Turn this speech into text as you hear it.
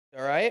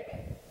All right?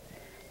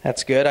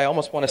 That's good. I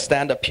almost want to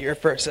stand up here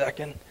for a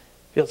second.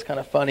 Feels kind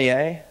of funny,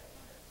 eh?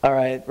 All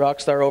right,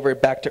 Rockstar over,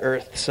 back to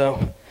earth.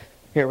 So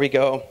here we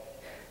go.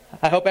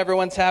 I hope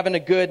everyone's having a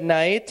good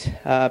night.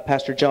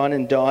 Pastor John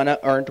and Donna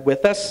aren't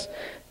with us.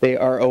 They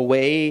are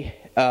away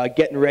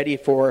getting ready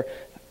for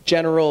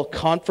General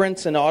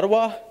Conference in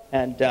Ottawa.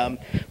 And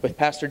with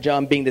Pastor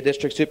John being the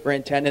district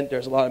superintendent,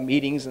 there's a lot of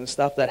meetings and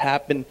stuff that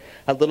happen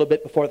a little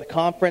bit before the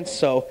conference.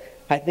 So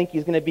I think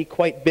he's going to be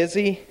quite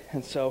busy.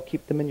 And so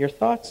keep them in your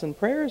thoughts and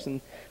prayers.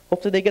 And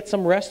hopefully they get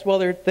some rest while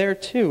they're there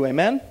too.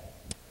 Amen?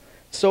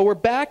 So we're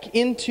back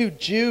into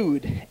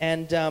Jude.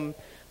 And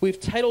we've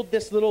titled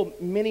this little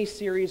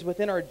mini-series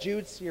within our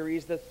Jude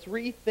series, The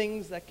 3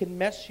 Things That Can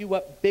Mess You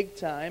Up Big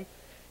Time.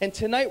 And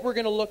tonight we're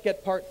going to look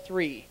at part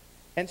 3.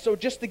 And so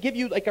just to give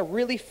you like a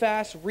really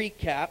fast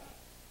recap,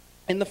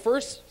 in the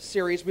first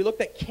series we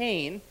looked at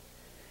Cain,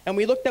 and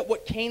we looked at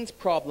what Cain's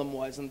problem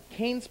was. And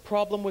Cain's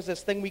problem was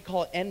this thing we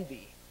call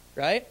envy,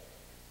 right?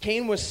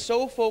 Cain was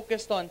so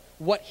focused on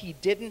what he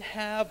didn't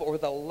have or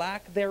the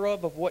lack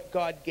thereof of what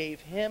God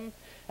gave him.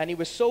 And he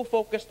was so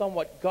focused on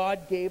what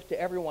God gave to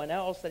everyone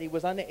else that he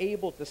was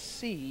unable to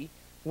see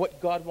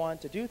what God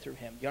wanted to do through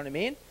him. You know what I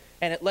mean?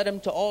 And it led him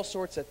to all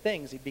sorts of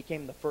things. He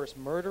became the first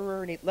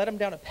murderer, and it led him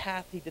down a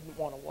path he didn't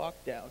want to walk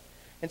down.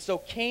 And so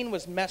Cain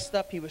was messed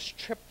up. He was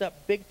tripped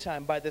up big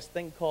time by this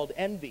thing called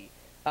envy.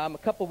 A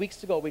couple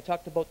weeks ago, we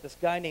talked about this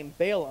guy named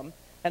Balaam.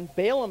 And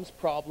Balaam's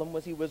problem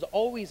was he was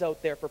always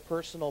out there for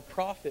personal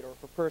profit or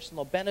for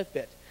personal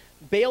benefit.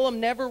 Balaam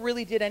never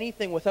really did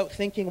anything without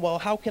thinking, well,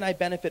 how can I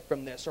benefit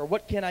from this? Or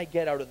what can I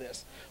get out of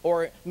this?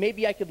 Or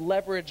maybe I could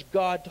leverage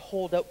God to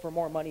hold out for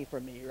more money for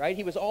me, right?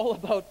 He was all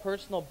about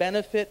personal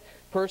benefit,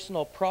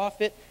 personal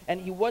profit,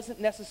 and he wasn't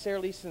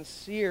necessarily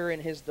sincere in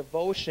his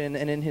devotion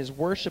and in his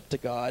worship to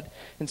God.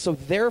 And so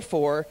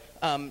therefore,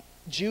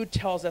 Jude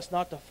tells us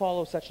not to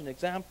follow such an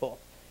example.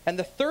 And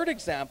the third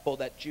example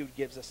that Jude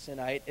gives us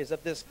tonight is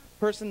of this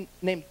person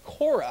named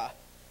Korah,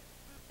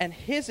 and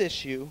his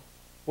issue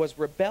was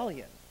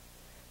rebellion.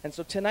 And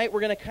so tonight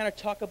we're going to kind of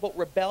talk about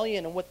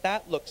rebellion and what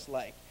that looks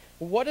like.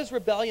 What does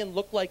rebellion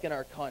look like in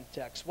our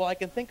context? Well, I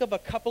can think of a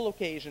couple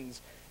occasions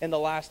in the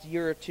last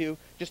year or two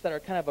just that are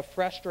kind of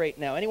afresh right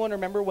now. Anyone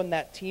remember when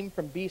that team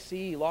from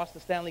BC lost the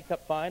Stanley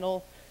Cup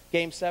final,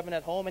 Game 7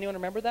 at home? Anyone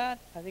remember that?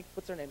 I think,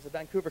 what's their names? The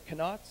Vancouver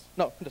Canucks?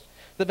 No,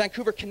 the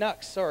Vancouver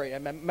Canucks. Sorry, I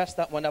messed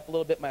that one up a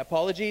little bit. My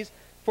apologies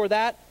for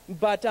that.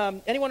 But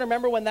anyone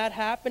remember when that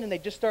happened and they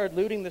just started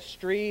looting the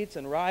streets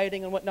and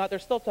rioting and whatnot? They're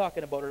still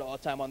talking about it all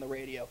the time on the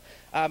radio.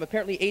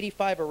 Apparently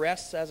 85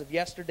 arrests as of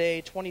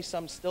yesterday,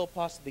 20-some still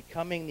possibly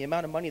coming. The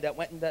amount of money that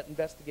went into that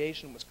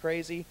investigation was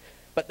crazy.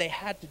 But they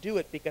had to do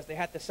it because they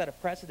had to set a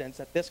precedence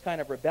that this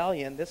kind of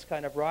rebellion, this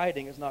kind of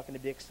rioting is not going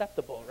to be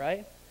acceptable,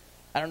 right?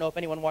 I don't know if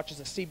anyone watches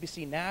the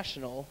CBC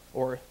National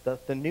or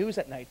the news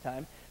at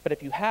nighttime, but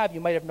if you have, you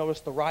might have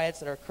noticed the riots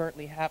that are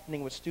currently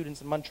happening with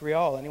students in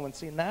Montreal. Anyone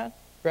seen that?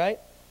 Right?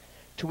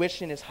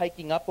 Tuition is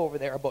hiking up over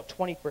there about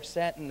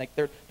 20%, and like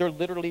they're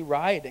literally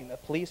rioting. The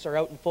police are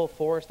out in full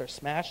force. They're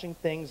smashing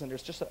things, and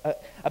there's just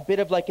a bit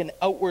of like an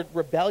outward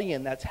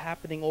rebellion that's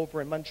happening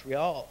over in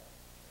Montreal.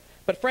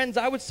 But friends,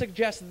 I would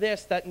suggest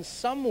this, that in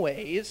some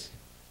ways,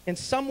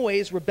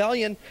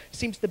 rebellion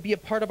seems to be a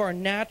part of our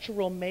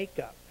natural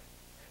makeup.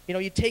 You know,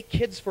 you take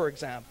kids, for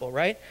example,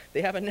 right?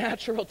 They have a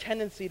natural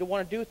tendency to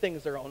want to do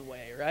things their own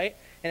way, right?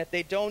 And if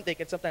they don't, they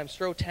can sometimes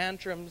throw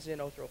tantrums,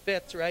 throw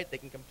fits, right? They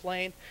can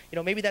complain.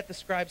 Maybe that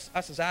describes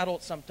us as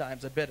adults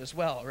sometimes a bit as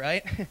well,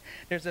 right?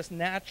 There's this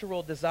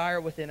natural desire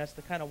within us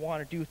to kind of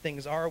want to do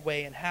things our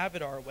way and have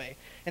it our way.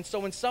 And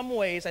so in some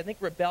ways, I think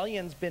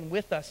rebellion's been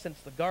with us since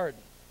the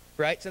garden,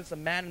 right? Since the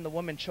man and the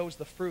woman chose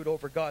the fruit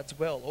over God's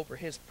will, over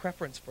his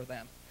preference for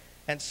them.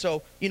 And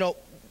so,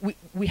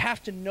 we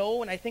have to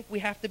know, and I think we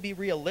have to be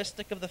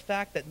realistic of the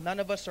fact that none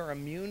of us are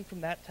immune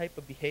from that type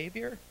of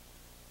behavior.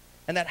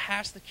 And that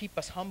has to keep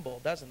us humble,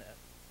 doesn't it?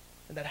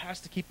 And that has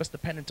to keep us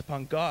dependent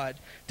upon God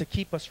to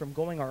keep us from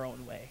going our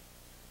own way.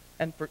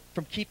 And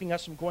from keeping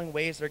us from going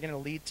ways that are going to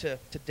lead to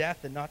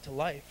death and not to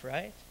life,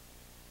 right?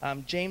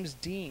 James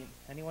Dean.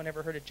 Anyone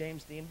ever heard of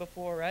James Dean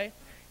before, right?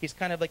 He's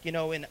kind of like,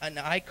 an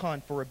icon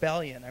for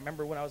rebellion. I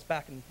remember when I was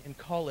back in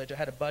college, I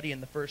had a buddy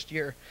in the first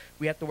year.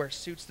 We had to wear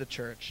suits to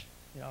church.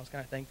 I was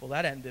kind of thankful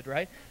that ended,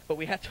 right? But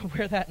we had to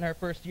wear that in our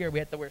first year. We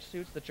had to wear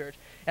suits to church.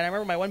 And I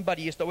remember my one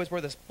buddy used to always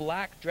wear this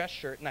black dress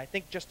shirt, and I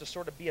think just to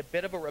sort of be a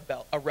bit of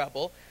a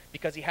rebel,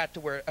 because he had to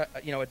wear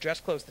a dress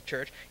clothes to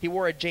church, he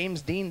wore a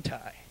James Dean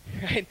tie,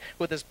 right,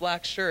 with this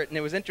black shirt, and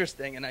it was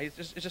interesting. And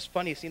it's just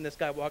funny seeing this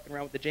guy walking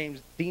around with the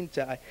James Dean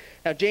tie.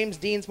 Now, James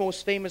Dean's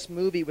most famous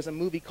movie was a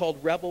movie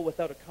called Rebel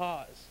Without a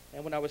Cause.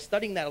 And when I was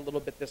studying that a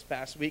little bit this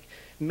past week,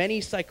 many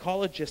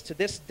psychologists to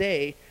this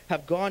day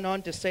have gone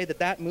on to say that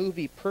that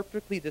movie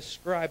perfectly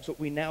describes what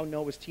we now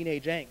know as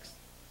teenage angst.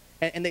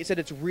 And they said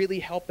it's really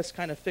helped us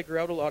kind of figure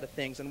out a lot of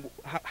things and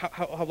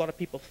how a lot of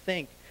people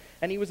think.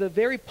 And he was a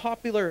very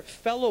popular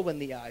fellow in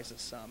the eyes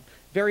of some,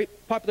 very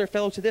popular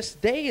fellow to this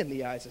day in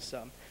the eyes of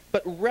some.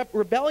 But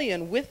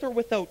rebellion, with or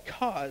without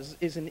cause,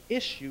 is an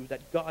issue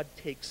that God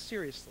takes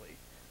seriously.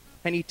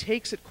 And he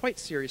takes it quite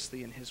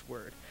seriously in his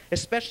word,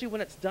 especially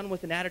when it's done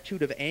with an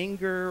attitude of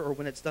anger, or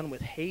when it's done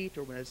with hate,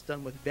 or when it's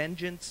done with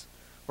vengeance,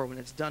 or when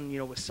it's done,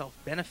 with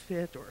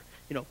self-benefit, or,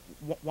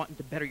 wanting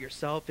to better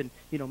yourself and,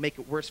 make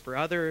it worse for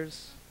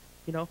others.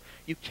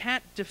 You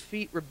can't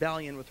defeat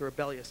rebellion with a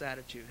rebellious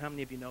attitude. How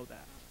many of you know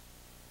that?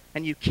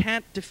 And you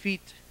can't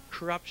defeat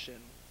corruption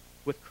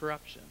with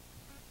corruption.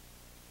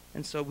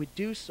 And so we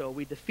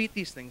defeat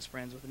these things,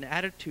 friends, with an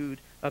attitude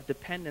of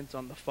dependence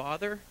on the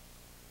Father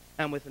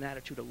and with an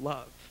attitude of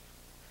love.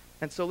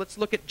 And so let's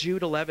look at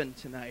Jude 11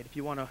 tonight. If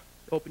you want to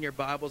open your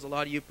Bibles, a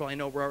lot of you probably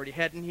know we're already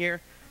heading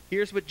here.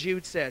 Here's what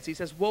Jude says. He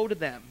says, "Woe to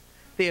them.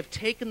 They have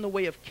taken the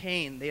way of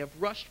Cain. They have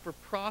rushed for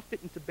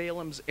profit into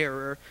Balaam's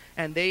error,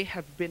 and they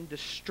have been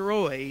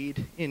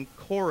destroyed in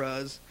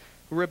Korah's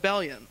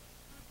rebellion."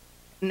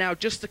 Now,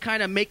 just to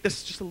kind of make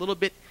this just a little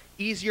bit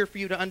easier for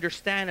you to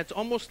understand, it's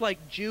almost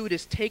like Jude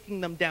is taking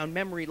them down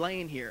memory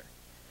lane here.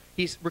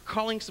 He's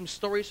recalling some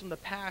stories from the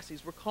past.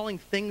 He's recalling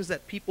things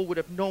that people would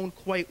have known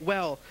quite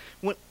well.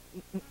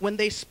 When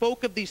they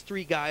spoke of these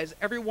three guys,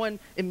 everyone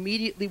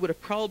immediately would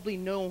have probably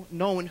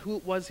known who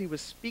it was he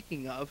was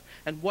speaking of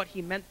and what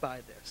he meant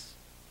by this.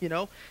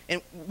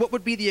 And what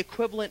would be the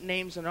equivalent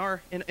names in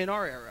our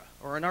era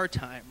or in our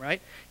time,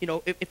 right?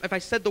 If I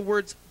said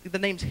the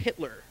names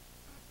Hitler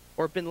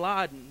or Bin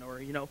Laden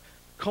or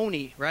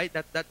Coney, right?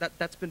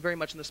 That's been very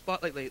much in the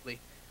spotlight lately.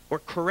 Or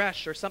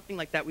Koresh or something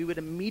like that, we would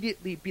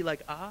immediately be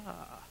like,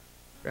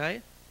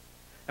 right?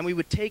 And we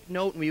would take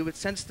note and we would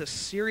sense the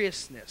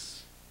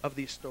seriousness of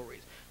these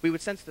stories. We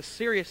would sense the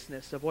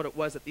seriousness of what it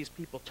was that these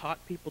people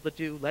taught people to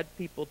do, led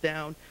people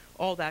down,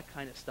 all that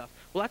kind of stuff.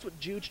 Well, that's what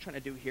Jude's trying to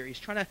do here. He's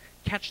trying to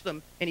catch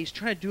them, and he's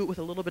trying to do it with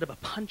a little bit of a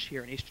punch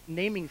here. And he's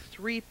naming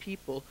three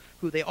people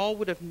who they all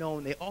would have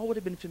known, they all would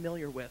have been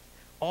familiar with,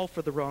 all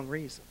for the wrong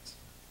reasons.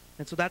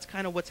 And so that's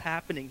kind of what's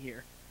happening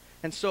here.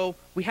 And so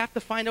we have to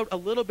find out a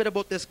little bit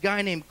about this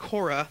guy named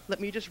Korah.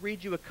 Let me just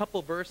read you a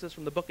couple verses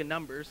from the book of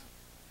Numbers,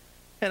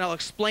 and I'll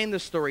explain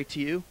this story to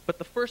you. But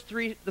the first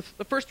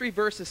three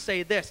verses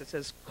say this. It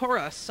says,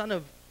 "Korah, son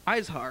of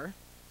Izhar,"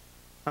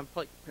 I'm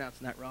probably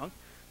pronouncing that wrong,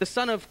 "the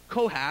son of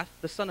Kohath,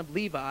 the son of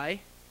Levi,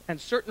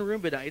 and certain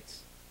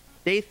Reubenites,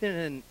 Dathan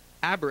and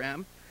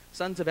Abiram,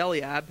 sons of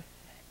Eliab,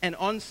 and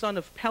On son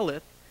of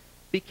Peleth,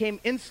 became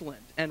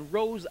insolent and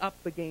rose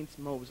up against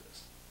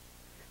Moses.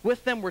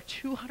 With them were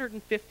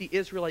 250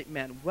 Israelite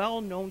men,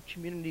 well-known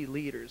community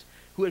leaders,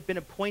 who had been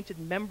appointed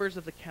members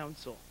of the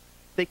council.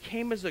 They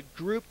came as a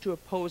group to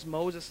oppose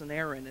Moses and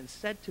Aaron and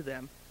said to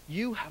them,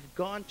 'You have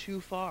gone too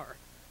far.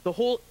 The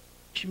whole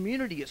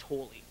community is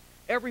holy,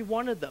 every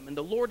one of them, and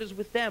the Lord is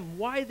with them.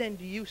 Why then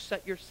do you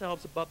set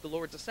yourselves above the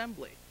Lord's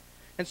assembly?'"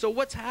 And so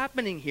what's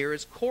happening here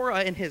is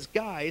Korah and his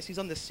guys, he's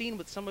on the scene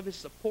with some of his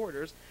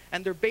supporters,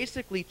 and they're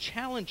basically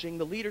challenging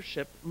the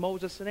leadership,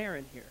 Moses and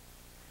Aaron here.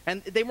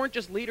 And they weren't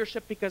just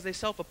leadership because they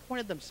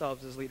self-appointed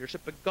themselves as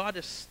leadership, but God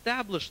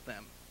established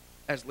them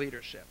as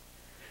leadership.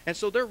 And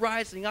so they're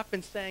rising up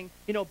and saying,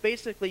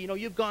 basically,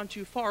 you've gone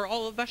too far.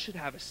 All of us should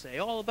have a say.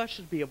 All of us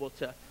should be able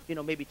to,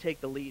 maybe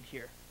take the lead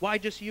here. Why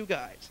just you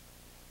guys?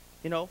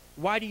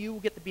 Why do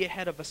you get to be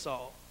ahead of us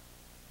all?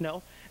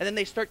 And then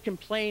they start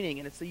complaining,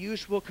 and it's the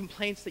usual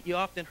complaints that you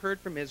often heard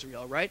from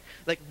Israel, right?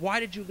 Like, why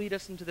did you lead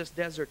us into this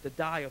desert to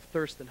die of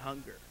thirst and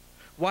hunger?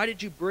 Why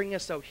did you bring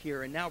us out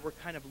here, and now we're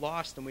kind of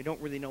lost and we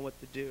don't really know what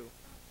to do?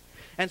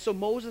 And so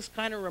Moses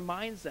kind of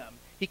reminds them.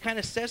 He kind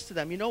of says to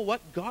them, you know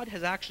what? God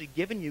has actually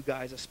given you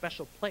guys a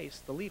special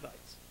place, the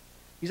Levites.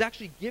 He's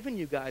actually given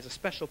you guys a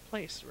special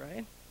place,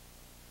 right?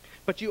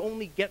 But you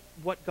only get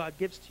what God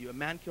gives to you. A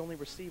man can only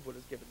receive what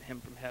is given to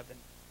him from heaven.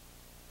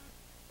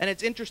 And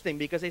it's interesting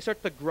because they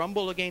start to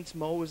grumble against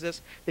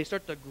Moses, they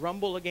start to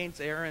grumble against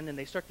Aaron, and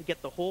they start to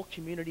get the whole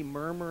community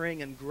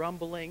murmuring and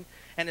grumbling.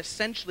 And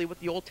essentially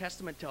what the Old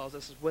Testament tells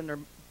us is when they're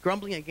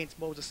grumbling against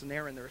Moses and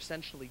Aaron, they're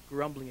essentially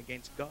grumbling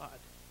against God.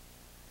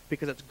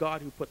 Because it's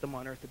God who put them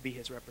on earth to be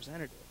his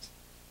representatives.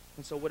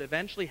 And so what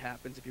eventually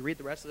happens, if you read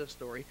the rest of the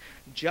story,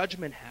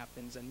 judgment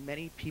happens and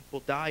many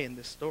people die in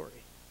this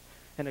story.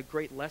 And a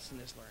great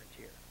lesson is learned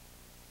here.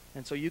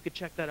 And so you could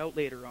check that out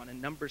later on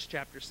in Numbers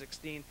chapter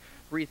 16,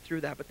 read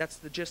through that, but that's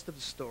the gist of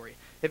the story.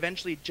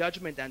 Eventually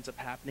judgment ends up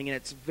happening, and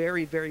it's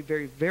very, very,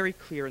 very, very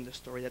clear in the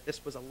story that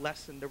this was a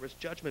lesson. There was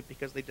judgment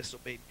because they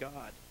disobeyed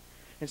God.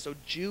 And so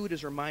Jude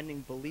is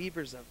reminding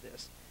believers of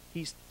this.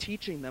 He's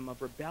teaching them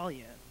of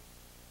rebellion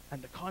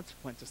and the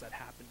consequences that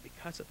happen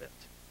because of it.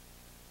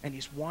 And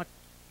he's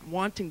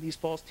wanting these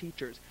false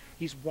teachers,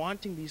 he's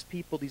wanting these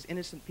people, these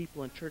innocent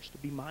people in church to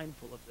be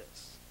mindful of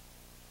this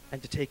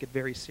and to take it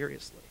very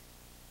seriously.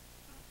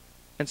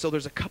 And so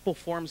there's a couple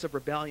forms of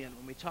rebellion.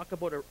 When we talk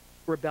about a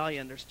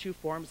rebellion, there's two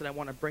forms that I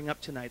want to bring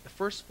up tonight. The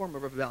first form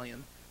of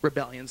rebellion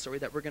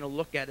that we're going to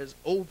look at is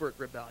overt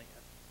rebellion.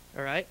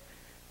 All right?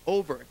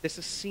 Overt. This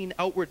is seen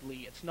outwardly.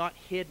 It's not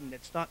hidden.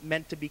 It's not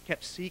meant to be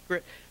kept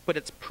secret, but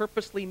it's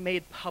purposely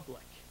made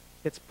public.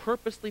 It's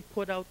purposely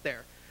put out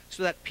there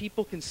so that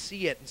people can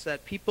see it, and so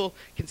that people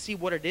can see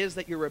what it is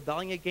that you're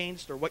rebelling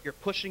against or what you're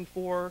pushing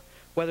for,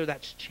 whether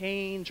that's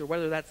change or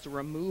whether that's the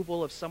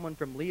removal of someone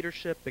from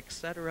leadership,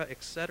 etc.,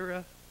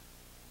 etc.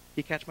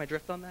 You catch my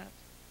drift on that,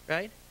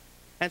 right?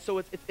 And so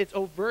it's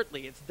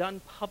overtly, it's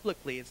done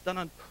publicly, it's done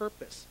on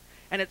purpose.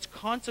 And its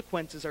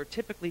consequences are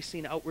typically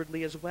seen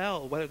outwardly as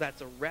well, whether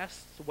that's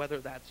arrests, whether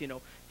that's,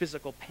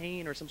 physical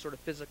pain or some sort of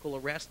physical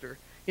arrest or,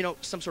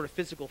 some sort of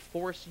physical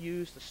force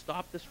used to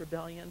stop this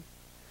rebellion.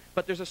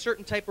 But there's a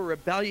certain type of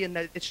rebellion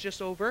that it's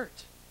just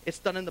overt. It's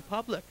done in the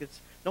public.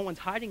 No one's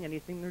hiding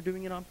anything. They're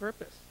doing it on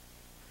purpose.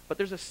 But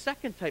there's a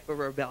second type of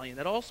rebellion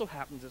that also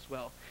happens as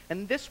well.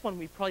 And this one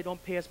we probably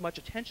don't pay as much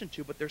attention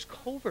to, but there's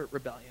covert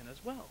rebellion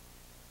as well.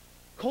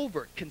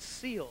 Covert,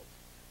 concealed,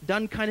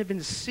 done kind of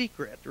in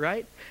secret,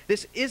 right?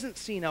 This isn't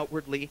seen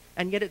outwardly,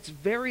 and yet it's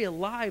very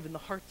alive in the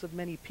hearts of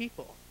many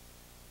people.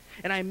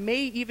 And I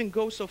may even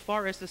go so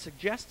far as to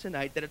suggest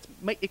tonight that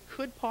it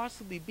could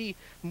possibly be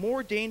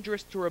more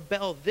dangerous to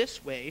rebel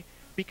this way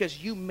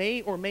because you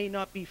may or may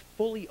not be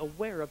fully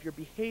aware of your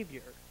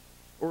behavior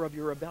or of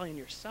your rebellion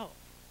yourself.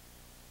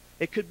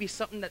 It could be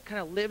something that kind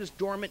of lives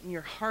dormant in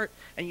your heart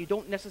and you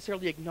don't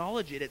necessarily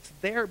acknowledge it. It's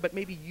there, but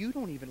maybe you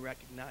don't even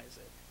recognize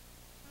it.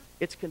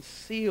 It's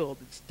concealed.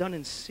 It's done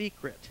in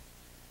secret.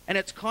 And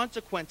its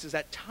consequences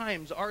at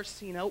times are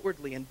seen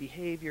outwardly in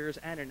behaviors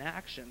and in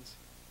actions.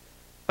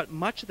 But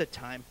much of the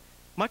time,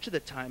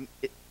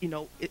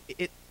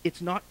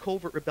 it's not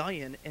covert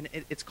rebellion, and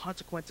its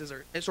consequences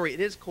are, it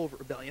is covert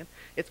rebellion.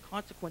 Its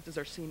consequences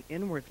are seen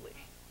inwardly,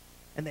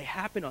 and they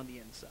happen on the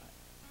inside.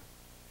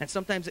 And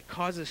sometimes it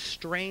causes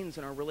strains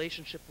in our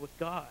relationship with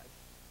God.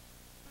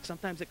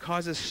 Sometimes it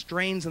causes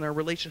strains in our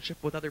relationship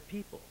with other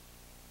people,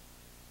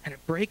 and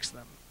it breaks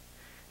them.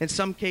 In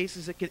some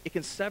cases, it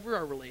can sever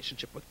our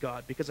relationship with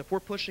God, because if we're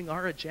pushing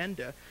our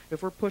agenda,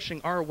 if we're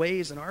pushing our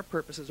ways and our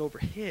purposes over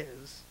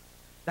His,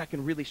 that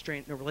can really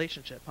strain the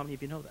relationship. How many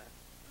of you know that,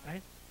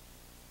 right?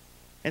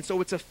 And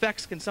so its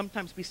effects can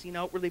sometimes be seen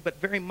outwardly, but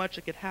very much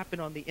it could happen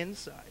on the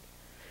inside.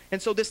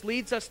 And so this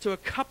leads us to a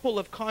couple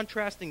of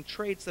contrasting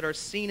traits that are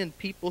seen in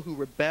people who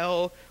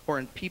rebel or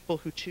in people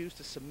who choose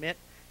to submit.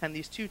 And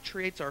these two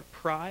traits are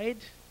pride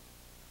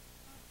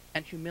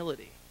and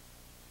humility.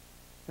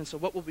 And so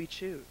what will we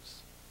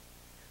choose?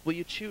 Will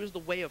you choose the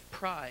way of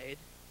pride,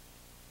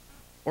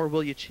 or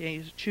will you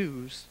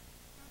choose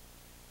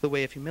the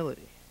way of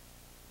humility?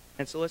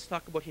 And so let's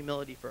talk about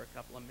humility for a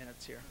couple of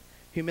minutes here.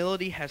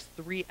 Humility has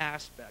three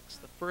aspects.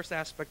 The first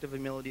aspect of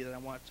humility that I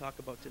want to talk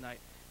about tonight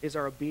is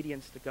our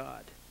obedience to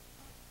God.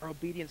 Our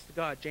obedience to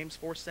God. James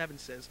 4:7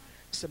 says,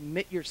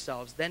 "Submit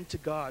yourselves then to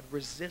God,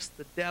 resist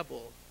the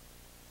devil,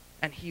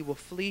 and he will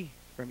flee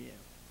from you."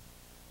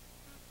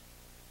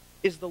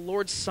 Is the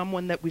Lord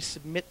someone that we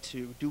submit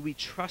to? Do we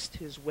trust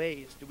His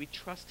ways? Do we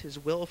trust His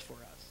will for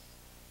us?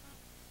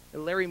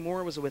 Larry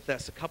Moore was with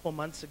us a couple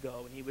months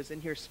ago, and he was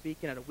in here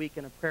speaking at a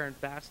weekend of prayer and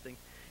fasting.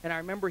 And I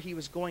remember he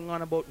was going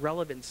on about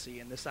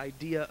relevancy and this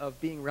idea of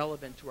being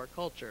relevant to our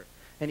culture.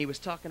 And he was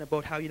talking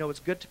about how, it's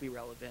good to be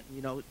relevant.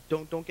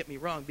 Don't get me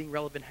wrong, being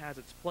relevant has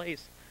its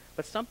place.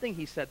 But something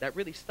he said that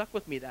really stuck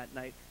with me that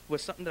night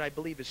was something that I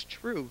believe is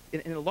true.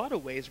 In a lot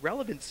of ways,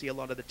 relevancy a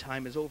lot of the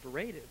time is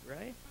overrated,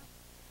 right?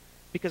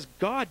 Because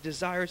God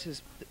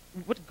desires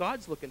what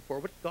God's looking for,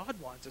 what God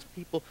wants is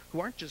people who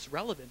aren't just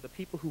relevant, but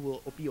people who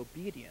will be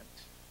obedient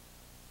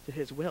to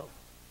His will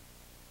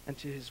and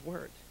to His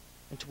word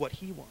and to what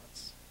He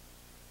wants,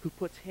 who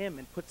puts Him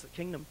and puts the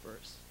kingdom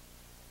first.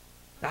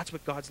 That's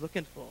what God's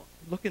looking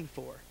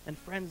for. And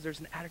friends,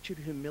 there's an attitude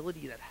of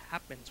humility that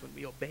happens when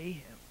we obey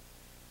Him,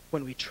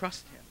 when we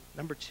trust Him.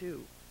 Number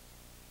two,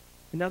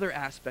 another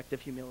aspect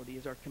of humility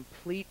is our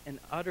complete and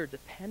utter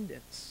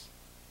dependence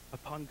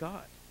upon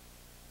God.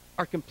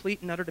 Our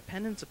complete and utter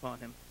dependence upon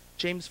Him.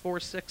 James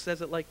 4:6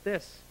 says it like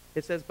this.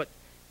 It says, but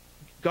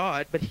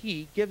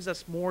He gives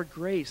us more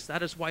grace.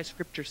 That is why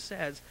Scripture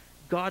says,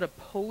 God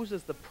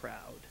opposes the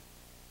proud,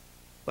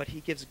 but He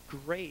gives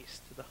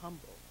grace to the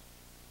humble.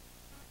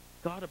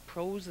 God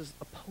opposes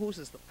the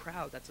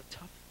proud. That's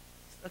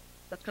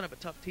kind of a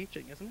tough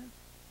teaching, isn't it?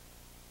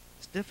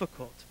 It's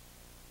difficult.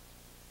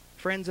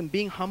 Friends, and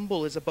being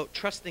humble is about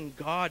trusting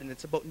God, and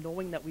it's about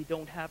knowing that we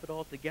don't have it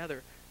all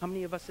together. How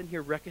many of us in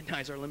here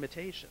recognize our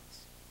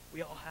limitations?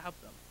 We all have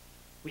them.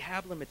 We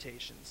have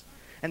limitations.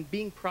 And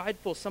being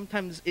prideful,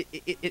 sometimes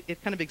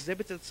it kind of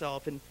exhibits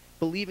itself in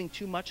believing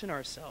too much in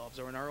ourselves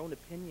or in our own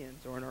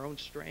opinions or in our own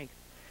strength.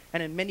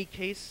 And in many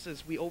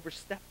cases, we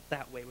overstep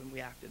that way when we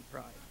act in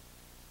pride.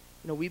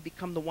 We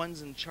become the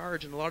ones in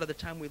charge, and a lot of the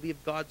time we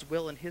leave God's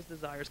will and His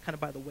desires kind of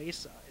by the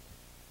wayside.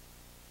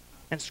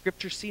 And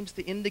Scripture seems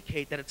to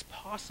indicate that it's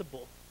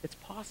possible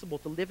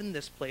to live in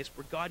this place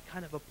where God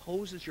kind of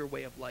opposes your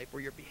way of life or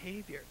your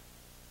behavior.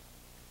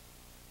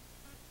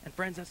 And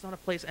friends, that's not a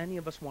place any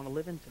of us want to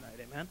live in tonight,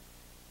 amen?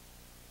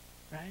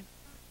 Right?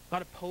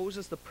 God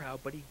opposes the proud,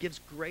 but He gives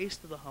grace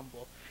to the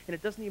humble. And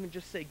it doesn't even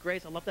just say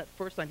grace. I love that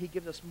first line. He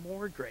gives us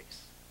more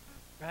grace,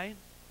 right?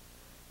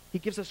 He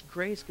gives us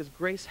grace because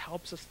grace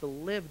helps us to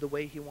live the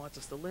way He wants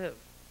us to live.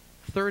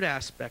 Third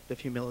aspect of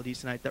humility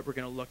tonight that we're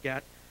going to look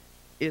at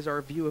is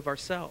our view of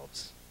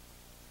ourselves.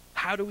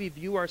 How do we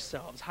view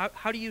ourselves?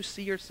 How do you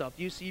see yourself?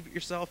 Do you see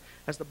yourself,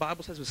 as the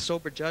Bible says, with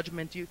sober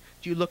judgment? Do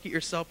you look at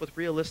yourself with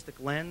realistic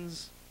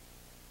lens?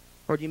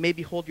 Or do you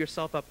maybe hold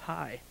yourself up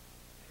high?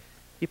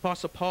 The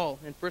Apostle Paul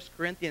in 1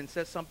 Corinthians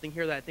says something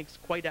here that I think is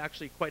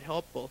quite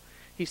helpful.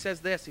 He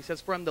says this, he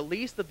says, "For I'm the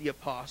least of the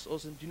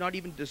apostles, and do not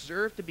even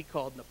deserve to be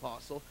called an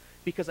apostle,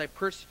 because I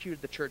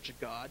persecuted the church of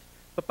God.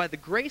 But by the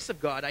grace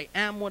of God, I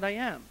am what I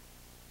am.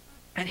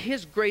 And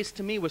his grace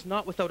to me was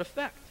not without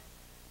effect."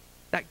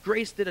 That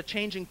grace did a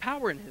changing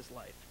power in his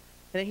life.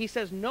 And he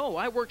says, "No,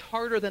 I worked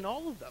harder than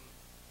all of them.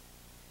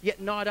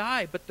 Yet not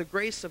I, but the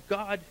grace of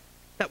God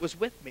that was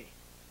with me."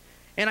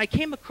 And I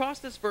came across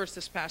this verse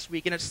this past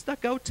week, and it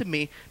stuck out to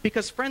me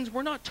because, friends,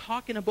 we're not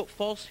talking about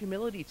false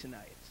humility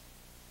tonight.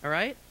 All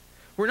right?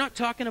 We're not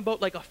talking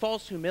about like a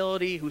false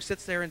humility who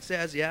sits there and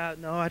says, "Yeah,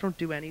 no, I don't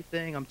do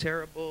anything. I'm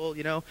terrible,"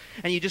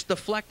 and you just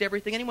deflect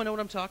everything. Anyone know what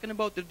I'm talking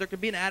about? There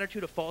could be an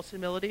attitude of false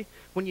humility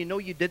when you know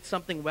you did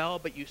something well,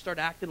 but you start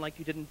acting like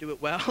you didn't do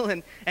it well,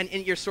 and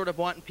you're sort of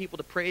wanting people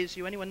to praise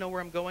you. Anyone know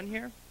where I'm going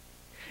here?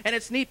 And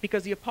it's neat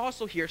because the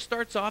apostle here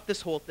starts off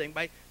this whole thing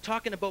by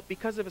talking about,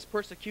 because of his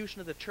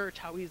persecution of the church,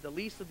 how he's the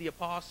least of the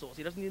apostles.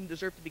 He doesn't even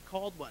deserve to be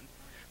called one.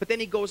 But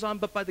then he goes on,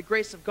 "But by the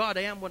grace of God,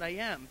 I am what I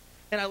am."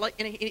 And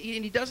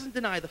he doesn't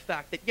deny the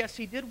fact that, yes,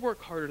 he did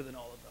work harder than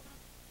all of them.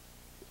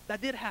 That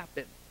did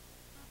happen.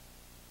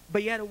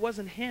 But yet it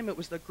wasn't him. It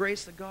was the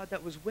grace of God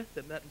that was with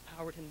him that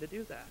empowered him to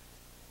do that.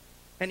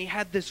 And he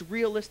had this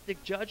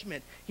realistic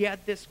judgment. He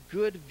had this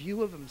good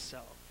view of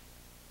himself.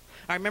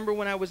 I remember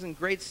when I was in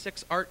grade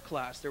 6 art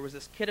class, there was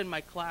this kid in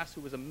my class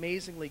who was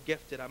amazingly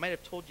gifted. I might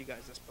have told you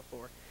guys this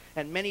before.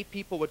 And many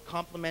people would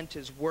compliment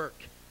his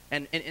work.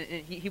 And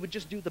he would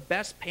just do the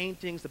best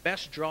paintings, the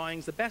best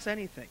drawings, the best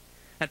anything.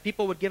 And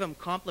people would give him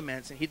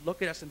compliments, and he'd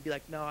look at us and be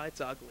like, "No,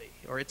 it's ugly,"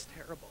 or "It's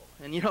terrible."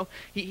 And,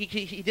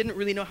 he didn't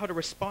really know how to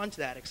respond to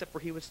that, except for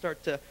he would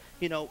start to,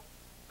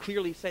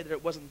 clearly say that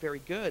it wasn't very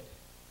good.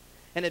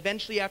 And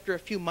eventually, after a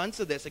few months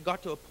of this, it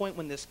got to a point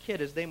when this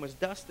kid, his name was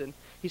Dustin,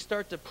 he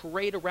started to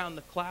parade around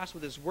the class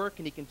with his work,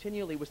 and he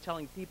continually was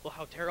telling people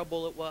how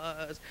terrible it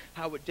was,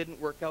 how it didn't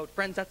work out.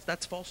 Friends,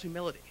 that's false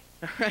humility,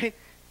 all right?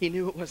 He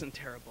knew it wasn't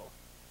terrible.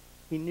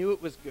 He knew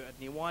it was good, and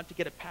he wanted to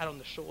get a pat on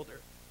the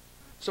shoulder.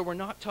 So we're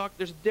not talking,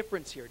 there's a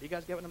difference here. Do you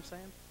guys get what I'm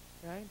saying?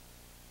 Right?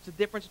 There's a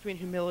difference between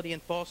humility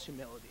and false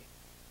humility.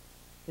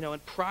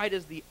 And pride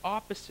is the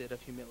opposite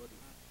of humility.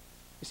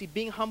 You see,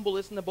 being humble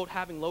isn't about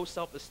having low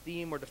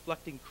self-esteem or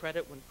deflecting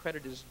credit when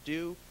credit is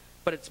due,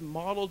 but it's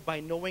modeled by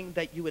knowing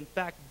that you in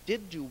fact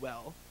did do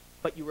well,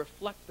 but you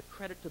reflect the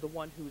credit to the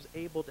one who's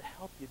able to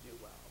help you do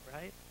well,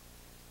 right?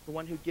 The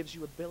one who gives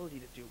you ability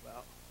to do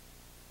well,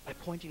 by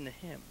pointing to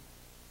him.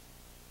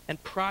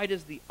 And pride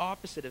is the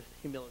opposite of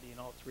humility in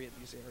all three of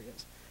these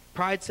areas.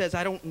 Pride says,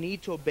 "I don't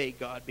need to obey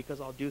God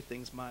because I'll do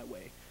things my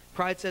way."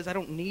 Pride says, "I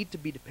don't need to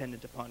be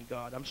dependent upon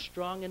God. I'm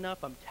strong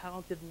enough, I'm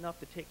talented enough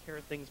to take care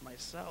of things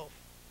myself."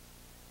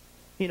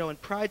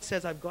 And pride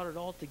says, "I've got it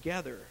all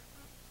together,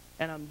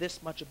 and I'm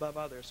this much above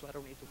others, so I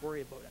don't need to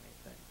worry about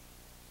anything."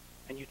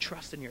 And you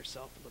trust in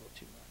yourself a little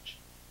too much.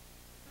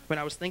 When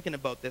I was thinking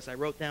about this, I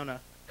wrote down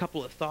a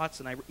couple of thoughts,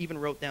 and I even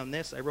wrote down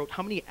this. I wrote,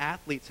 how many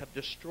athletes have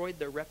destroyed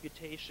their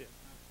reputation,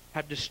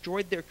 have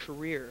destroyed their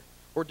career,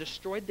 or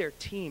destroyed their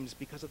teams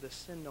because of this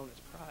sin known as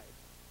pride,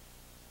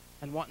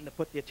 and wanting to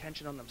put the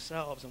attention on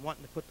themselves, and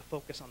wanting to put the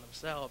focus on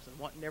themselves, and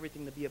wanting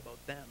everything to be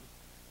about them.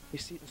 You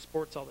see it in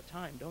sports all the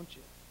time, don't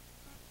you?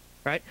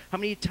 Right? How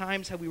many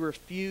times have we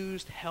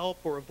refused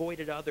help or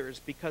avoided others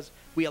because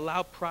we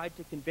allow pride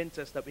to convince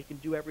us that we can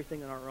do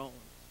everything on our own,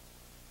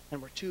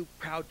 and we're too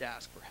proud to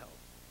ask for help,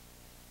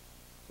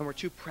 and we're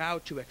too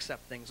proud to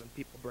accept things when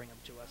people bring them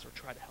to us or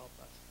try to help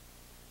us,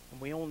 and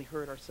we only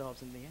hurt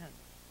ourselves in the end.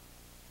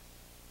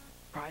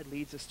 Pride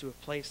leads us to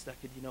a place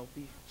that could,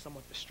 be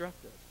somewhat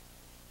destructive.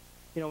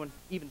 And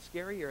even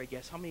scarier, I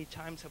guess, how many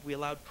times have we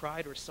allowed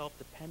pride or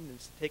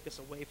self-dependence to take us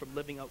away from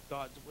living out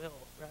God's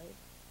will, right?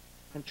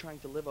 And trying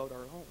to live out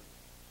our own.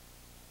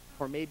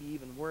 Or maybe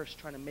even worse,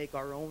 trying to make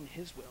our own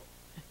his will.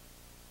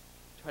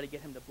 Try to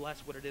get him to bless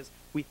what it is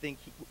we think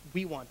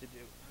we want to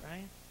do,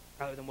 right?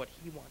 Rather than what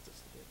he wants us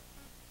to do.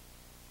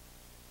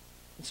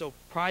 And so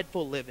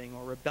prideful living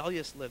or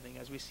rebellious living,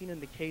 as we've seen in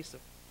the case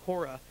of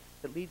Korah,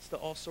 it leads to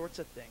all sorts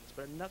of things.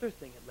 But another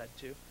thing it led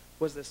to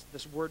was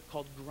this word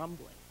called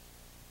grumbling.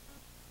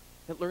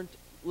 It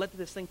led to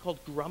this thing called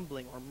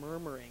grumbling or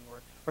murmuring,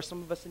 or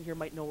some of us in here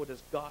might know it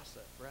as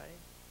gossip, right?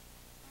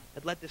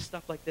 It led to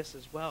stuff like this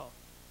as well.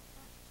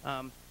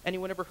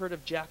 Anyone ever heard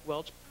of Jack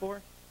Welch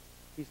before?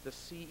 He's the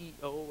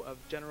CEO of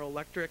General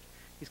Electric.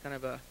 He's kind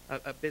of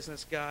a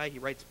business guy. He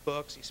writes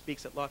books. He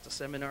speaks at lots of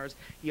seminars.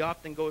 He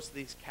often goes to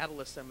these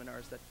catalyst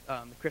seminars that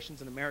the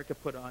Christians in America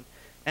put on.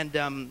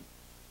 And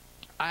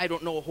I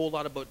don't know a whole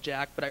lot about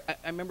Jack, but I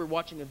remember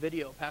watching a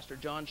video. Pastor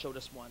John showed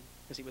us one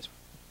because he was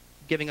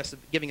giving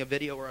a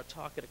video or a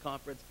talk at a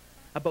conference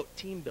about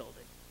team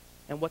building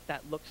and what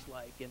that looks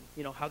like, and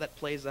how that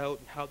plays out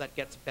and how that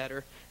gets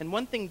better. And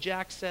one thing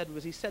Jack said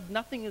was, he said,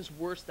 nothing is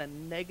worse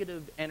than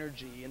negative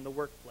energy in the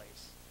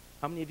workplace.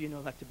 How many of you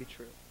know that to be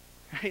true?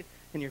 Right?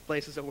 In your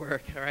places of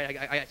work, all right?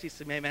 I see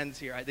some amens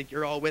here. I think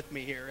you're all with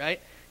me here,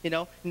 right?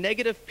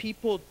 Negative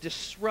people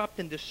disrupt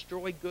and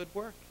destroy good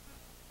work.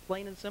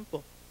 Plain and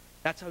simple.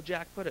 That's how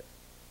Jack put it.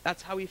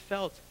 That's how he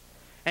felt.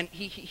 And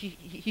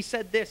he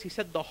said this. He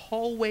said, the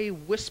hallway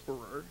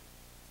whisperer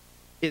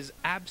is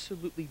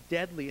absolutely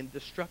deadly and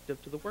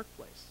destructive to the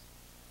workplace.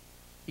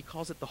 He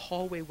calls it the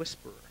hallway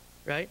whisperer,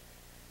 right?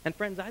 And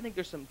friends, I think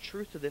there's some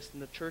truth to this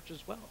in the church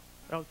as well.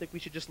 I don't think we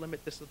should just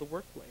limit this to the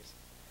workplace.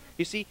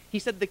 You see, he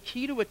said the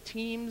key to a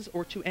team's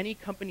or to any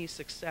company's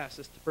success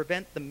is to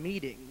prevent the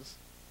meetings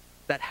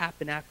that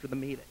happen after the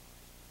meeting,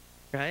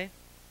 right?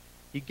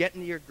 You get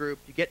into your group,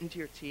 you get into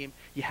your team,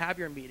 you have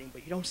your meeting,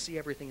 but you don't see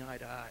everything eye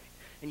to eye,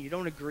 and you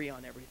don't agree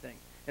on everything.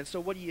 And so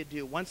what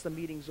do? Once the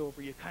meeting's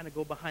over, you kind of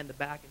go behind the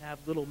back and have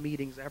little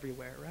meetings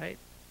everywhere, right?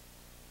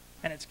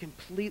 And it's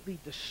completely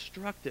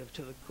destructive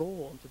to the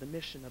goal and to the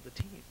mission of the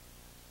team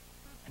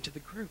and to the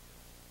group.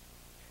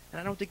 And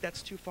I don't think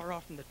that's too far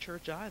off from the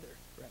church either,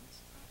 friends.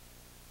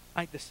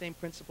 I think the same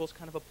principles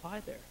kind of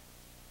apply there.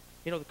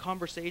 The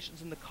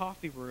conversations in the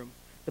coffee room,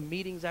 the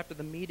meetings after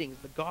the meetings,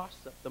 the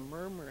gossip, the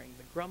murmuring,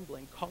 the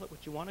grumbling, call it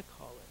what you want to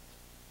call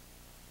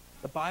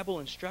it. The Bible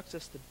instructs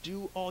us to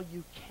do all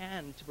you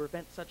can to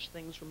prevent such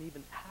things from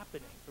even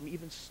happening, from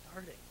even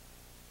starting,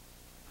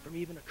 from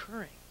even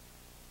occurring.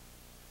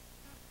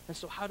 And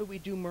so how do we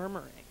do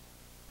murmuring?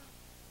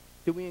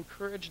 Do we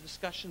encourage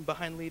discussion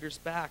behind leaders'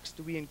 backs?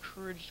 Do we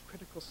encourage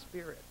critical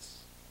spirits?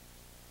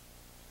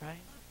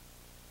 Right?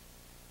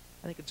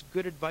 I think it's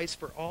good advice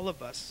for all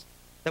of us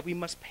that we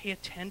must pay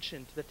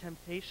attention to the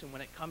temptation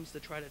when it comes to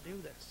try to do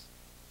this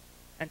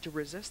and to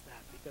resist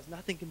that, because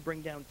nothing can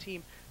bring down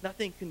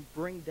nothing can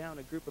bring down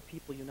a group of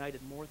people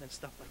united more than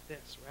stuff like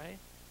this, right?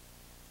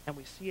 And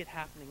we see it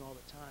happening all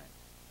the time.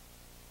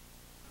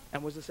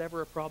 And was this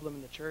ever a problem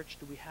in the church?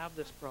 Do we have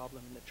this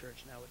problem in the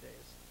church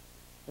nowadays?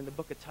 In the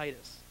book of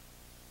Titus,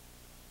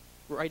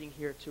 writing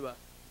here to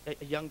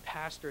a young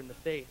pastor in the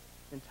faith,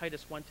 in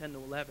Titus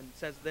 1:10-11, it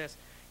says this.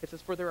 It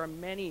says, for there are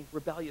many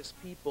rebellious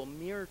people,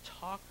 mere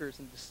talkers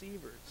and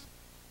deceivers,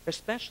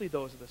 especially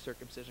those of the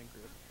circumcision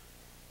group.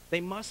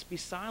 They must be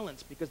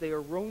silenced because they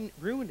are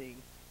ruining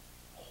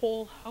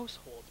whole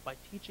households by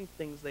teaching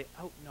things they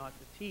ought not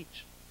to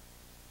teach,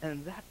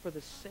 and that for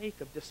the sake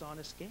of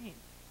dishonest gain.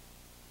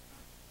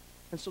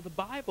 And so the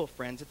Bible,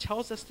 friends, it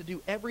tells us to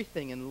do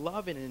everything in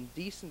love and in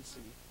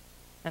decency.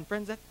 And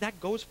friends, that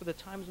goes for the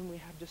times when we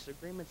have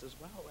disagreements as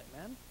well,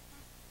 amen?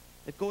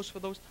 It goes for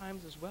those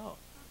times as well.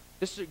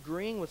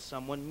 Disagreeing with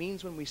someone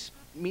means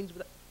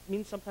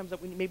sometimes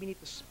that we maybe need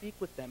to speak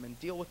with them and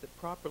deal with it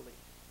properly.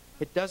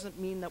 It doesn't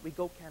mean that we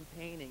go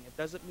campaigning. It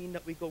doesn't mean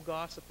that we go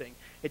gossiping.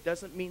 It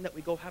doesn't mean that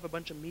we go have a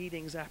bunch of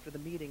meetings after the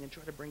meeting and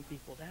try to bring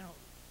people down.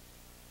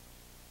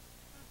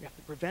 We have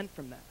to prevent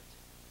from that.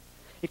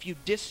 If you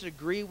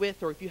disagree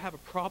with or if you have a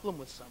problem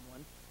with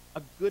someone,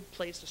 a good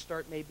place to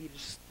start may be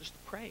just to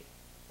pray.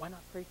 Why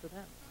not pray for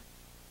them?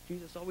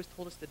 Jesus always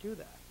told us to do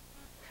that.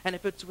 And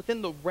if it's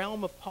within the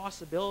realm of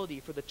possibility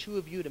for the two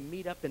of you to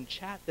meet up and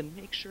chat, then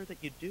make sure that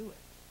you do it.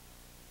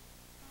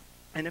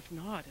 And if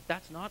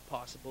that's not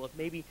possible, if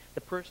maybe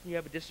the person you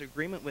have a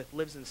disagreement with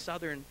lives in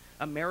Southern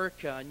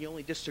America and you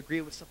only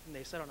disagree with something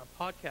they said on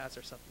a podcast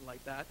or something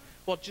like that,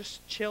 well,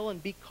 just chill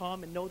and be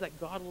calm and know that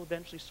God will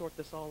eventually sort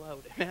this all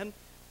out. Amen?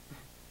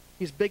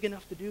 He's big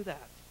enough to do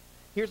that.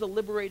 Here's a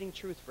liberating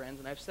truth, friends,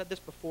 and I've said this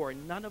before,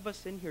 and none of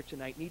us in here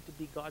tonight need to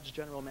be God's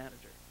general manager,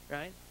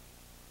 right?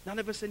 None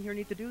of us in here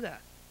need to do that.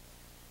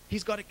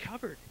 He's got it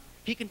covered.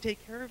 He can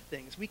take care of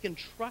things. We can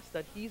trust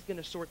that he's going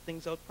to sort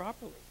things out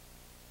properly.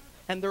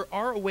 And there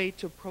are a way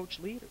to approach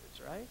leaders,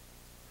 right?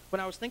 When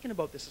I was thinking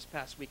about this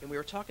past week, and we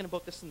were talking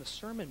about this in the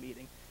sermon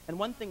meeting, and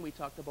one thing we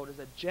talked about as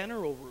a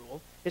general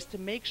rule is to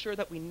make sure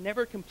that we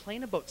never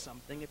complain about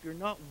something if you're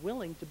not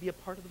willing to be a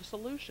part of the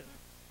solution.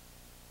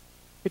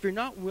 If you're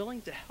not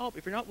willing to help,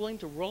 if you're not willing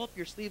to roll up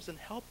your sleeves and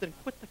help, then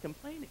quit the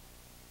complaining,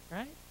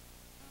 right?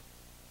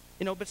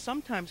 But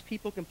sometimes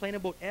people complain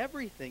about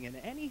everything and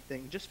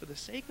anything just for the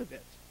sake of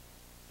it.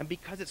 And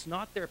because it's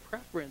not their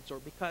preference, or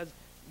because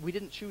we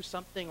didn't choose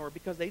something, or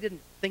because they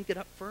didn't think it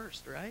up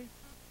first, right?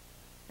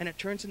 And it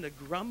turns into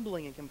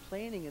grumbling and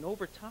complaining, and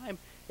over time,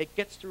 it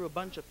gets through a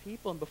bunch of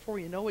people, and before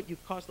you know it,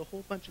 you've caused a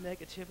whole bunch of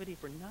negativity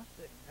for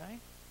nothing, right?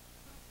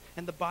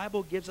 And the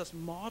Bible gives us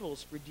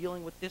models for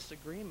dealing with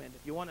disagreement.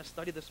 If you want to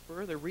study this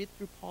further, read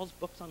through Paul's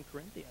books on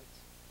Corinthians.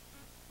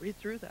 Read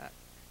through that.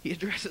 He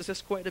addresses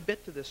this quite a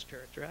bit to this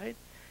church, right?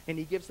 And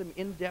he gives them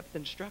in-depth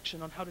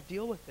instruction on how to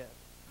deal with it.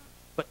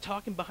 But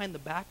talking behind the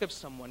back of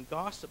someone,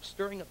 gossip,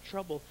 stirring up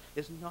trouble,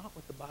 is not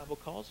what the Bible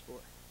calls for.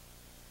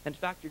 In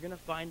fact, you're going to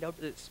find out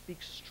that it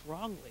speaks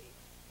strongly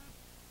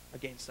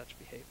against such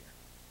behavior.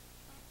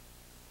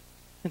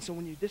 And so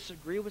when you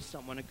disagree with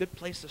someone, a good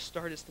place to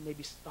start is to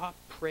maybe stop,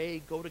 pray,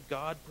 go to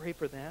God, pray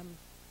for them.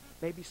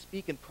 Maybe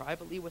speaking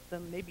privately with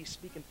them. Maybe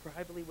speaking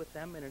privately with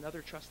them and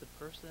another trusted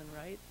person,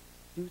 right?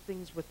 Do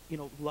things with,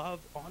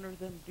 love, honor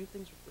them, do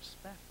things with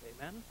respect,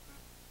 amen?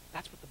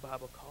 That's what the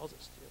Bible calls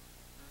us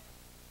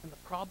to. And the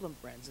problem,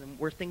 friends, and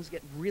where things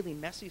get really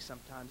messy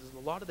sometimes, is a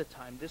lot of the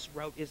time this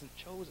route isn't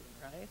chosen,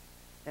 right?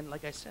 And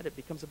like I said, it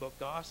becomes about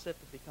gossip.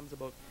 It becomes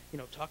about,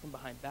 talking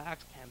behind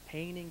backs,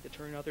 campaigning to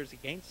turn others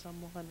against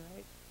someone,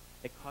 right?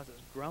 It causes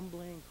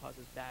grumbling,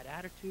 causes bad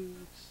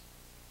attitudes.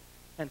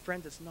 And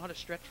friends, it's not a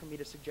stretch for me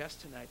to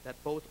suggest tonight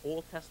that both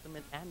Old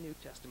Testament and New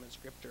Testament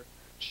scripture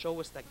show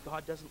us that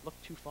God doesn't look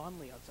too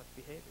fondly on such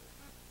behavior.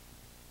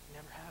 He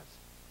never has.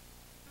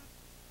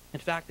 In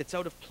fact, it's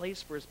out of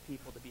place for his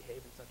people to behave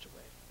in such a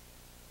way.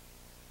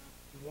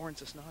 He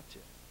warns us not to.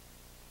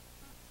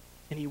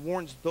 And he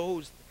warns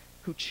those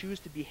who choose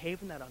to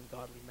behave in that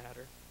ungodly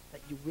manner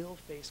that you will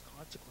face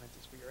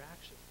consequences for your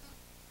actions.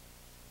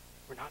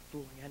 We're not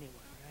fooling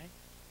anyone, right?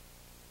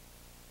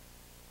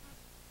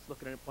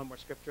 Let's look at one more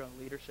scripture on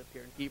leadership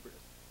here in Hebrews.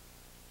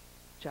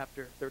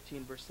 Chapter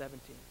 13, verse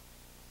 17.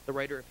 The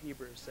writer of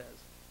Hebrews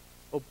says,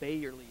 "Obey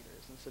your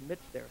leaders and submit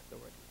to their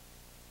authority.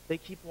 They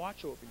keep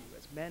watch over you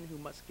as men who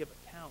must give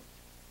account.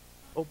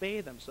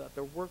 Obey them so that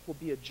their work will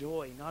be a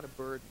joy, not a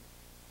burden,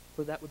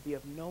 for that would be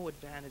of no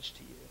advantage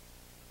to you."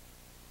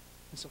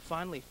 And so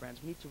finally,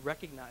 friends, we need to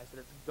recognize that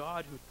it's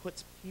God who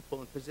puts people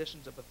in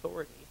positions of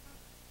authority,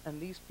 and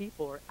these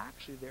people are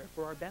actually there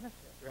for our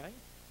benefit, right?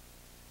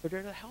 They're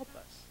there to help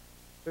us.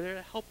 They're there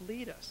to help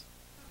lead us.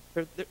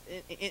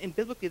 And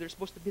biblically, they're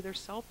supposed to be there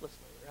selflessly,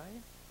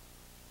 right?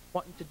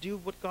 Wanting to do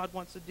what God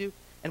wants to do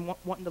and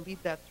wanting to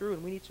lead that through,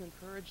 and we need to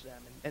encourage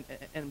them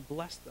and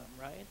bless them,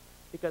 right?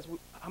 Because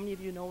how many of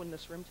you know in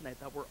this room tonight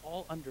that we're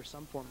all under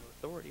some form of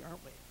authority,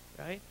 aren't we?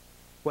 Right?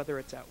 Whether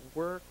it's at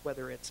work,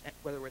 whether it's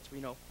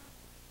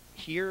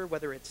here,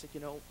 whether it's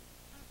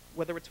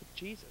with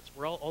Jesus,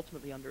 we're all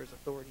ultimately under his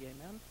authority.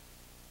 Amen.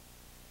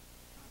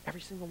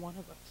 Every single one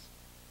of us.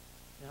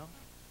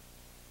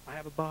 I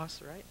have a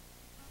boss, right?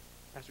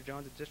 Pastor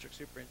John's a district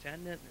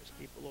superintendent. And there's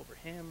people over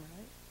him,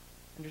 right?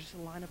 And there's just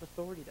a line of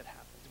authority that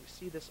happens. We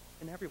see this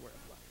in everywhere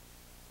of life.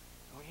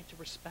 And we need to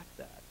respect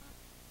that.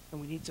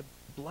 And we need to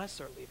bless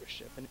our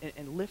leadership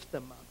and lift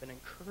them up and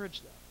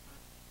encourage them.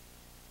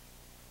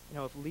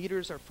 If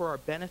leaders are for our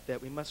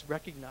benefit, we must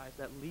recognize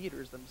that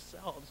leaders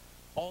themselves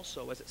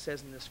also, as it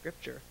says in the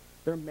scripture,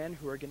 they're men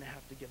who are going to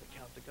have to give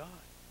account to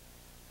God.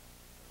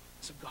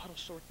 So God will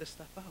sort this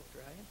stuff out,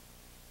 right?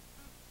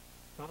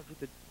 God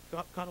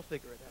will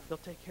figure it out. He'll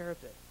take care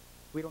of it.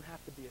 We don't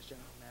have to be his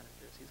general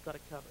managers. He's got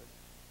it covered.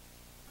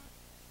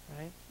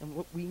 Right? And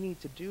what we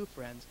need to do,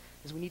 friends,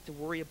 is we need to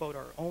worry about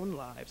our own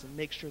lives and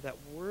make sure that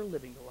we're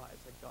living the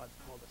lives that God's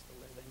called us to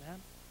live.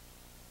 Amen?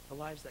 The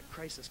lives that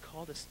Christ has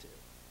called us to.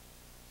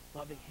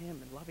 Loving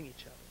him and loving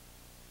each other.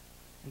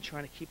 And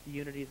trying to keep the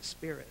unity of the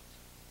Spirit.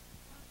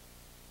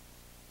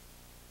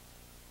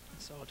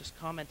 And so I'll just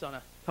comment on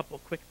a couple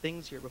of quick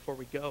things here before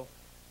we go.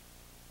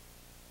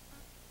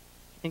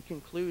 In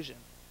conclusion,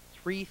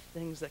 3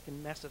 things that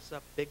can mess us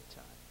up big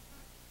time.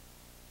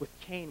 With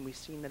Cain, we've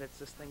seen that it's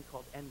this thing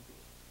called envy.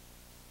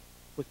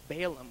 With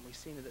Balaam, we've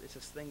seen that it's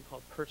this thing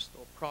called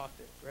personal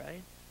profit,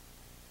 right?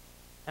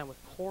 And with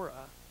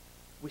Korah,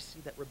 we see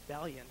that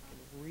rebellion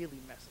can really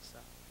mess us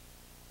up.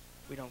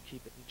 We don't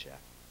keep it in check.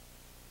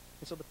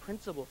 And so the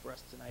principle for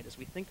us tonight as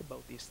we think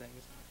about these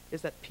things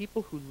is that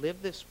people who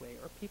live this way,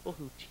 or people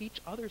who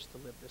teach others to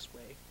live this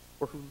way,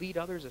 or who lead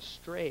others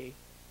astray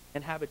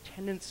and have a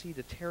tendency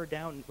to tear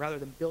down rather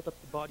than build up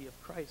the body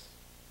of Christ,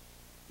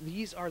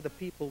 these are the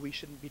people we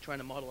shouldn't be trying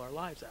to model our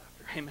lives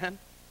after. Amen?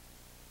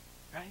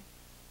 Right?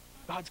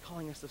 God's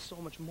calling us to so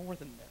much more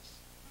than this.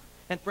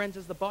 And friends,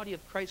 as the body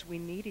of Christ, we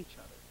need each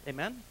other.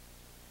 Amen?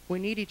 We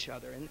need each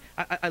other. And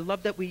I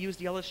love that we use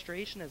the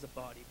illustration as a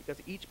body, because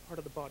each part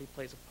of the body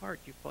plays a part.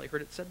 You've probably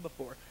heard it said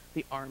before.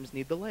 The arms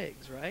need the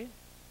legs, right?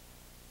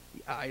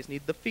 The eyes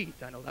need the feet.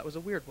 I know that was a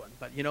weird one,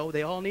 but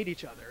they all need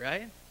each other,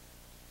 right?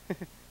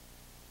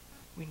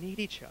 We need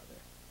each other.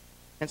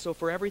 And so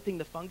for everything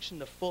to function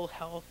to full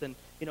health and,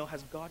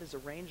 as God has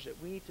arranged it,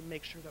 we need to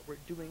make sure that we're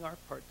doing our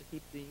part to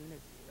keep the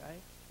unity,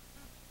 right?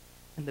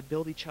 And to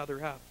build each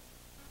other up.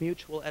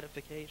 Mutual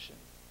edification.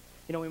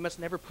 We must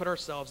never put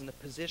ourselves in a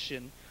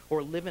position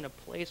or live in a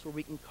place where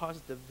we can cause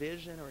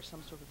division or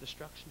some sort of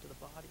destruction to the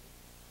body.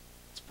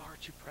 It's far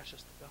too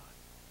precious to God.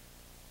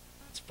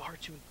 It's far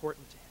too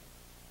important to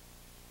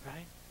him,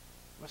 right?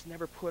 We must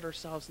never put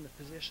ourselves in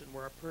a position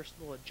where our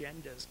personal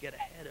agendas get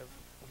ahead of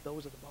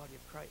those of the body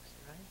of Christ,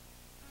 right?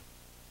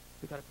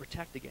 We've got to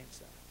protect against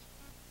that.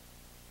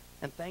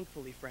 And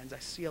thankfully, friends, I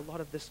see a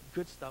lot of this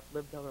good stuff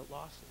lived out at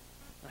Lawson.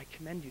 And I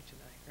commend you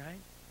tonight, right?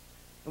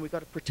 And we've got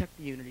to protect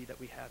the unity that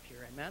we have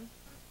here, amen?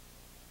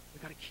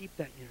 We've got to keep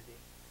that unity.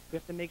 We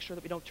have to make sure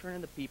that we don't turn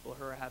into people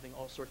who are having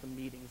all sorts of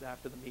meetings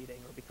after the meeting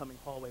or becoming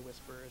hallway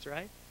whisperers,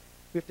 right?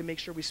 We have to make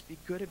sure we speak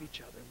good of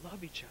each other,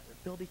 love each other,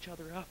 build each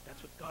other up.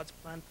 That's what God's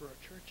plan for our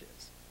church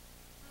is.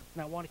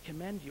 And I want to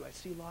commend you. I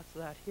see lots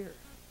of that here.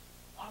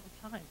 All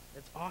the time.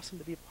 It's awesome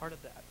to be a part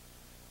of that.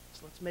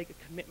 So let's make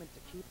a commitment to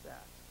keep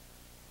that.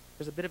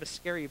 There's a bit of a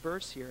scary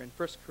verse here in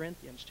 1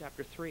 Corinthians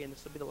chapter 3, and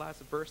this will be the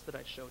last verse that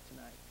I show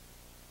tonight.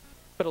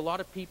 But a lot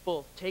of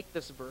people take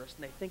this verse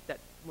and they think that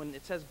when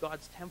it says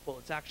God's temple,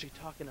 it's actually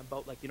talking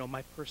about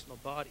my personal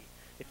body.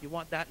 If you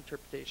want that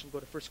interpretation, go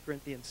to 1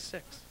 Corinthians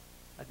 6,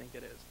 I think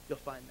it is. You'll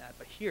find that.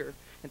 But here,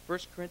 in 1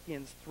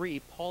 Corinthians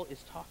 3, Paul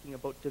is talking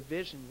about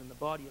divisions in the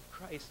body of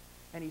Christ.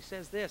 And he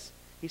says this.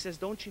 He says,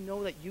 don't you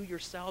know that you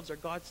yourselves are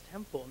God's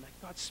temple and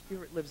that God's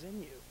Spirit lives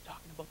in you?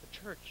 Talking about the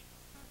church.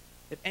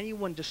 If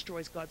anyone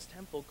destroys God's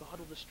temple, God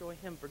will destroy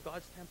him, for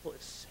God's temple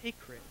is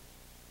sacred,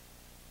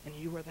 and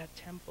you are that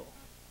temple.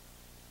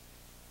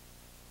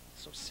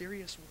 So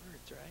serious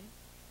words, right?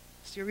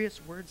 Serious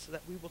words so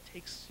that we will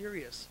take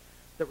serious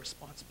the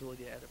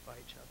responsibility to edify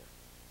each other.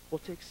 We'll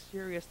take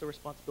serious the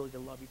responsibility to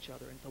love each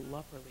other and to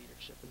love our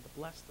leadership and to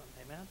bless them.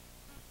 Amen?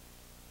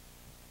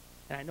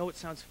 And I know it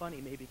sounds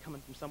funny maybe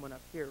coming from someone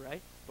up here,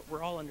 right? But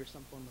we're all under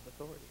some form of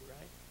authority,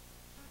 right?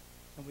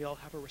 And we all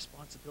have a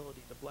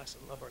responsibility to bless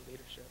and love our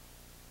leadership.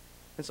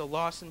 And so,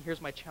 Lawson,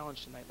 here's my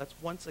challenge tonight. Let's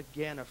once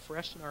again,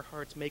 afresh in our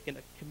hearts, make a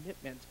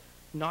commitment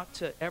not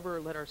to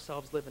ever let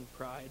ourselves live in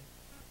pride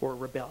or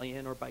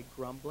rebellion or by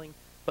grumbling,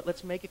 but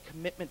let's make a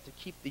commitment to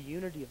keep the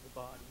unity of the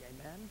body,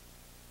 amen?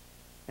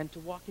 And to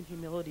walk in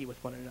humility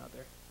with one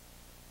another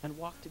and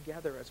walk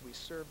together as we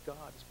serve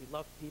God, as we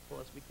love people,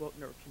 as we go out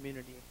in our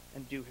community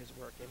and do his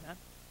work, amen?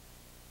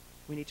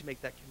 We need to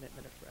make that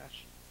commitment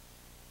afresh.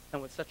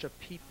 And with such a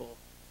people,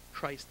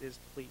 Christ is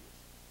pleased.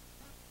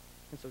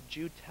 And so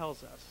Jude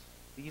tells us,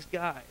 these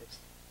guys,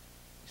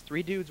 these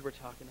three dudes we're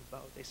talking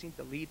about, they seem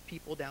to lead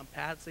people down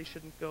paths they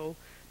shouldn't go.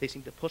 They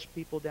seem to push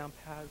people down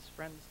paths.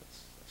 Friends,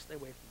 let's stay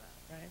away from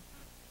that, right?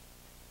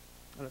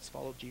 And let's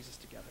follow Jesus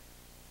together.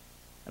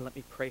 And let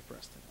me pray for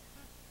us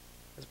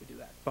tonight as we do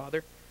that.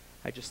 Father,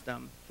 I just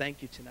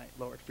thank you tonight,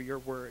 Lord, for your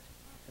word.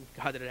 And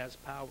God, that it has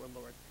power,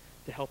 Lord,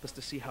 to help us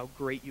to see how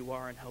great you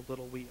are and how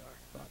little we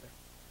are, Father.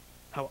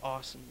 How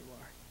awesome you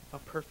are. How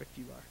perfect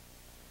you are.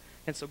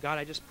 And so, God,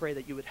 I just pray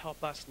that you would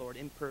help us, Lord,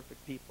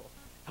 imperfect people.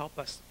 Help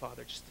us,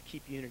 Father, just to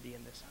keep unity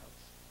in this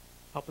house.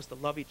 Help us to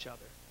love each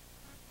other.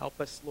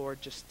 Help us,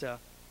 Lord, just to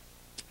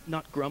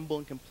not grumble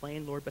and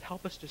complain, Lord, but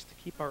help us just to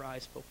keep our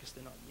eyes focused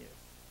in on you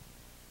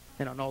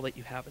and on all that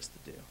you have us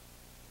to do.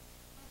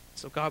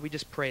 So, God, we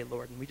just pray,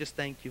 Lord, and we just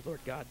thank you, Lord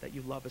God, that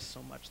you love us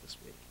so much this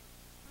week.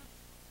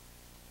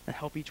 And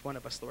help each one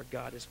of us, Lord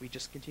God, as we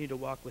just continue to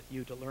walk with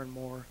you, to learn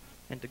more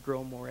and to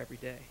grow more every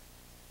day.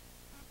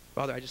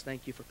 Father, I just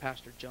thank you for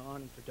Pastor John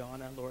and for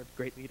Donna, Lord,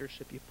 great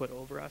leadership you put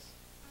over us.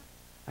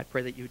 I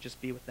pray that you would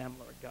just be with them,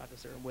 Lord God,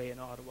 as they're away in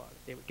Ottawa,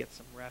 that they would get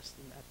some rest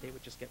and that they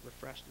would just get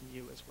refreshed in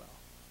you as well.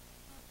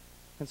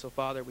 And so,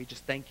 Father, we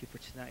just thank you for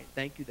tonight.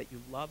 Thank you that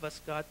you love us,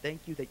 God.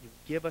 Thank you that you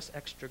give us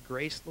extra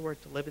grace,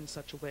 Lord, to live in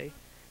such a way.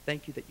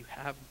 Thank you that you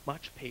have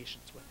much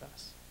patience with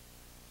us.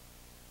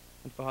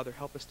 And, Father,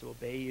 help us to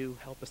obey you,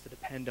 help us to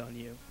depend on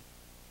you,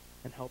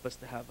 and help us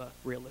to have a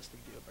realistic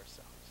view of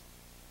ourselves.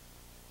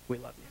 We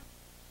love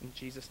you. In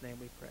Jesus' name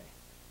we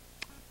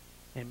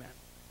pray. Amen.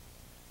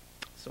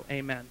 So,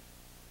 amen.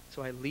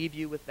 So I leave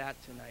you with that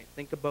tonight.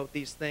 Think about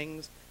these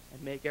things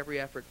and make every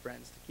effort,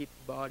 friends, to keep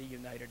the body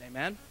united.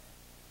 Amen?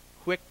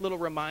 Quick little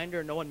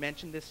reminder, no one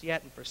mentioned this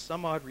yet, and for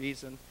some odd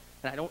reason,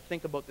 and I don't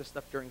think about this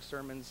stuff during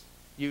sermons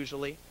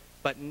usually,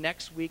 but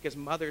next week is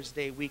Mother's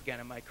Day weekend,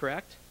 am I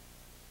correct?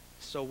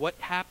 So what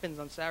happens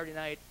on Saturday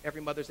night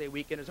every Mother's Day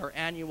weekend is our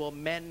annual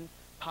men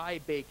pie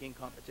baking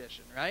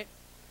competition, right?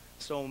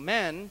 So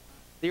men,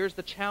 there's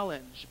the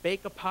challenge.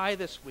 Bake a pie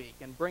this week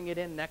and bring it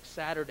in next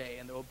Saturday,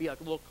 and there will be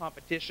like a little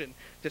competition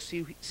to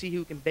see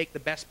who can bake the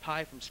best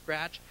pie from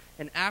scratch.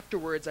 And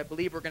afterwards, I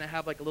believe we're going to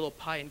have like a little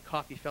pie and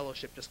coffee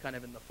fellowship just kind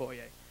of in the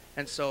foyer.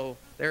 And so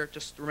there,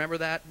 just remember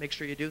that. Make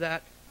sure you do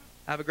that.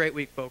 Have a great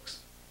week, folks.